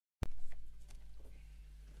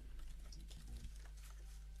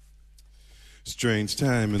Strange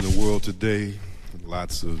time in the world today.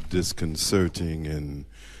 Lots of disconcerting and,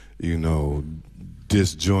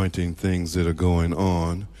 disjointing things that are going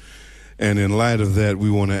on. And in light of that, we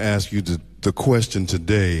want to ask you the question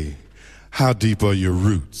today: how deep are your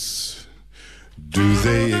roots? Do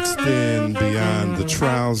they extend beyond the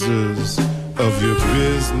trousers of your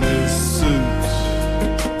business suit?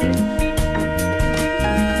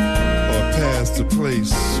 Or past the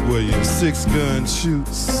place where your six-gun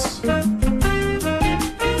shoots?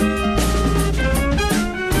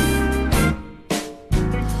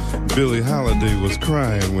 Billie Holiday was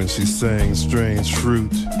crying when she sang Strange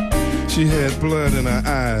Fruit. She had blood in her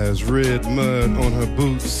eyes, red mud on her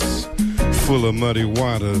boots, full of muddy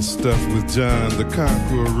water stuffed with John the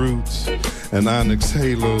Conqueror roots, an onyx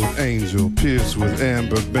haloed angel pierced with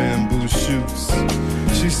amber bamboo shoots.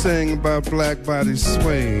 She sang about black bodies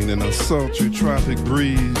swaying in a sultry tropic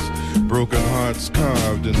breeze, broken hearts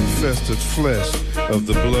carved in the festered flesh of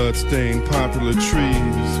the blood-stained poplar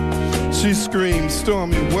trees. She screamed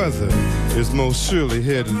stormy weather is most surely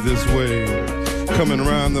headed this way. Coming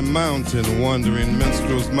around the mountain, wandering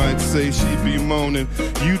minstrels might say she'd be moaning,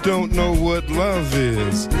 you don't know what love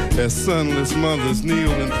is, as sunless mothers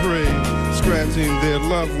kneel and pray, scratching their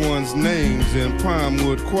loved ones' names in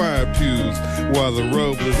palmwood choir pews, while the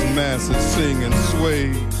robless masses sing and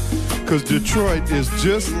sway. 'Cause Detroit is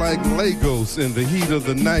just like Lagos in the heat of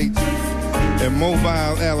the night, and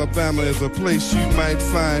Mobile, Alabama is a place you might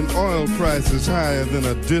find oil prices higher than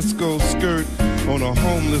a disco skirt on a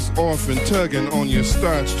homeless orphan tugging on your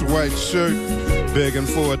starched white shirt, begging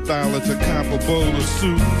for $1 to cop a bowl of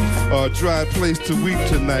soup or a dry place to weep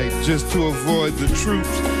tonight just to avoid the troops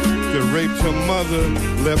that raped her mother,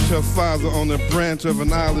 left her father on the branch of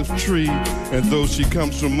an olive tree. And though she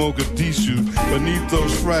comes from Mogadishu, beneath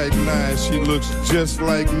those frightened eyes she looks just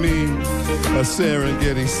like me, a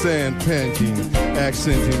Serengeti sand painting,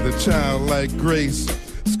 accenting the childlike grace,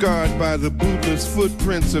 scarred by the bootless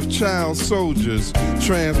footprints of child soldiers,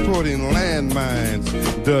 transporting landmines,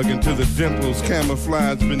 dug into the dimples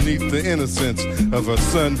camouflaged beneath the innocence of a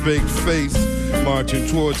sun-baked face, marching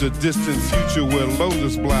towards a distant future where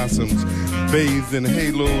lotus blossoms, bathed in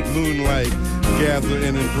haloed moonlight, gather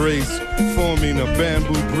and embrace, forming a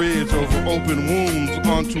bamboo bridge over open wounds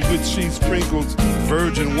onto which she sprinkles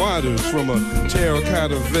virgin waters from a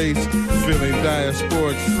terracotta vase, filling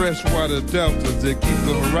diasporic freshwater deltas that keep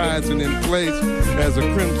the horizon in place as a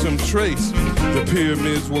crimson trace. The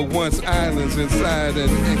pyramids were once islands inside an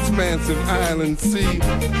expansive island sea,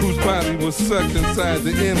 whose body was sucked inside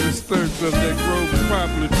the endless thirst of that grove of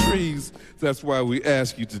poplar trees. That's why we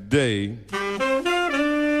ask you today,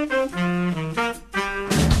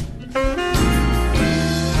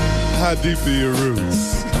 how deep are your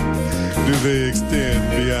roots? Do they extend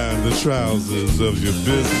beyond the trousers of your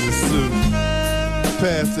business suit?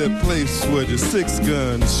 Past that place where the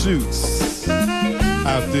six-gun shoots,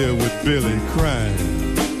 out there with Billie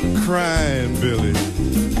crying, crying Billie,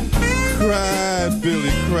 cry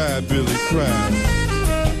Billie, cry Billie, cry.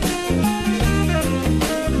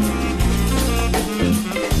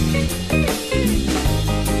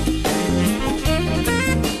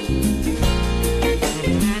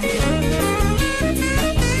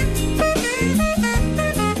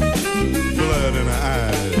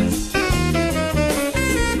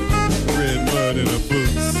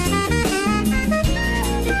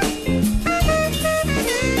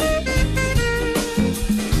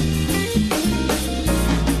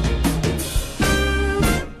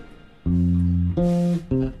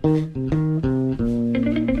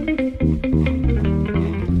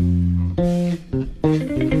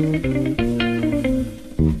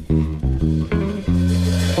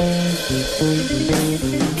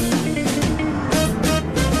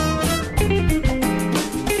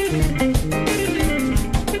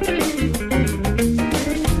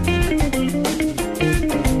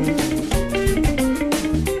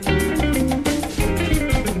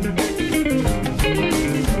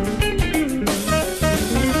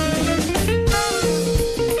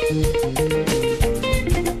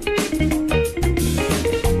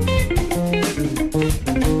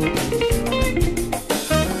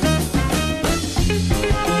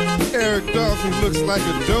 Like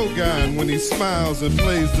a Dogon when he smiles and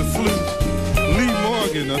plays the flute. Lee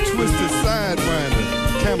Morgan, a twisted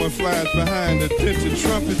sidewinder, camouflaged behind a dented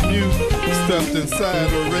trumpet mute, stuffed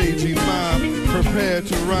inside a raging mob, prepared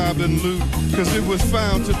to rob and loot. 'Cause it was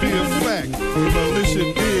found to be a fact, the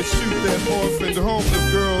militia did shoot that orphaned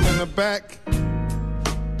homeless girl in the back.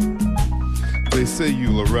 They say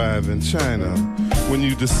you'll arrive in China when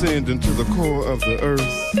you descend into the core of the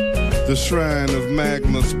earth, the shrine of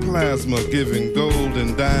magma's plasma giving gold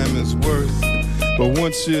and diamonds worth. But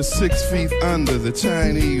once you're 6 feet under, the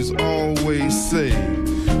Chinese always say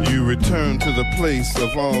you return to the place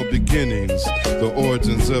of all beginnings, the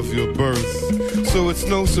origins of your birth. So it's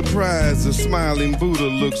no surprise the smiling Buddha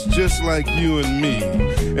looks just like you and me,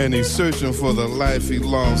 and he's searching for the life he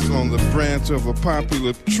lost on the branch of a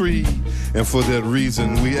popular tree. And for that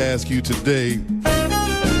reason, we ask you today,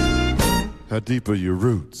 how deep are your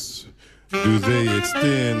roots? Do they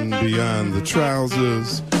extend beyond the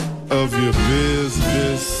trousers of your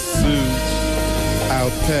business suit?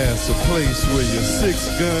 Out past a place where your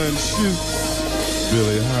 6-gun shoots?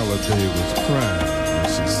 Billie Holiday was crying when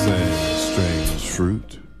she sang Strange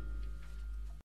Fruit.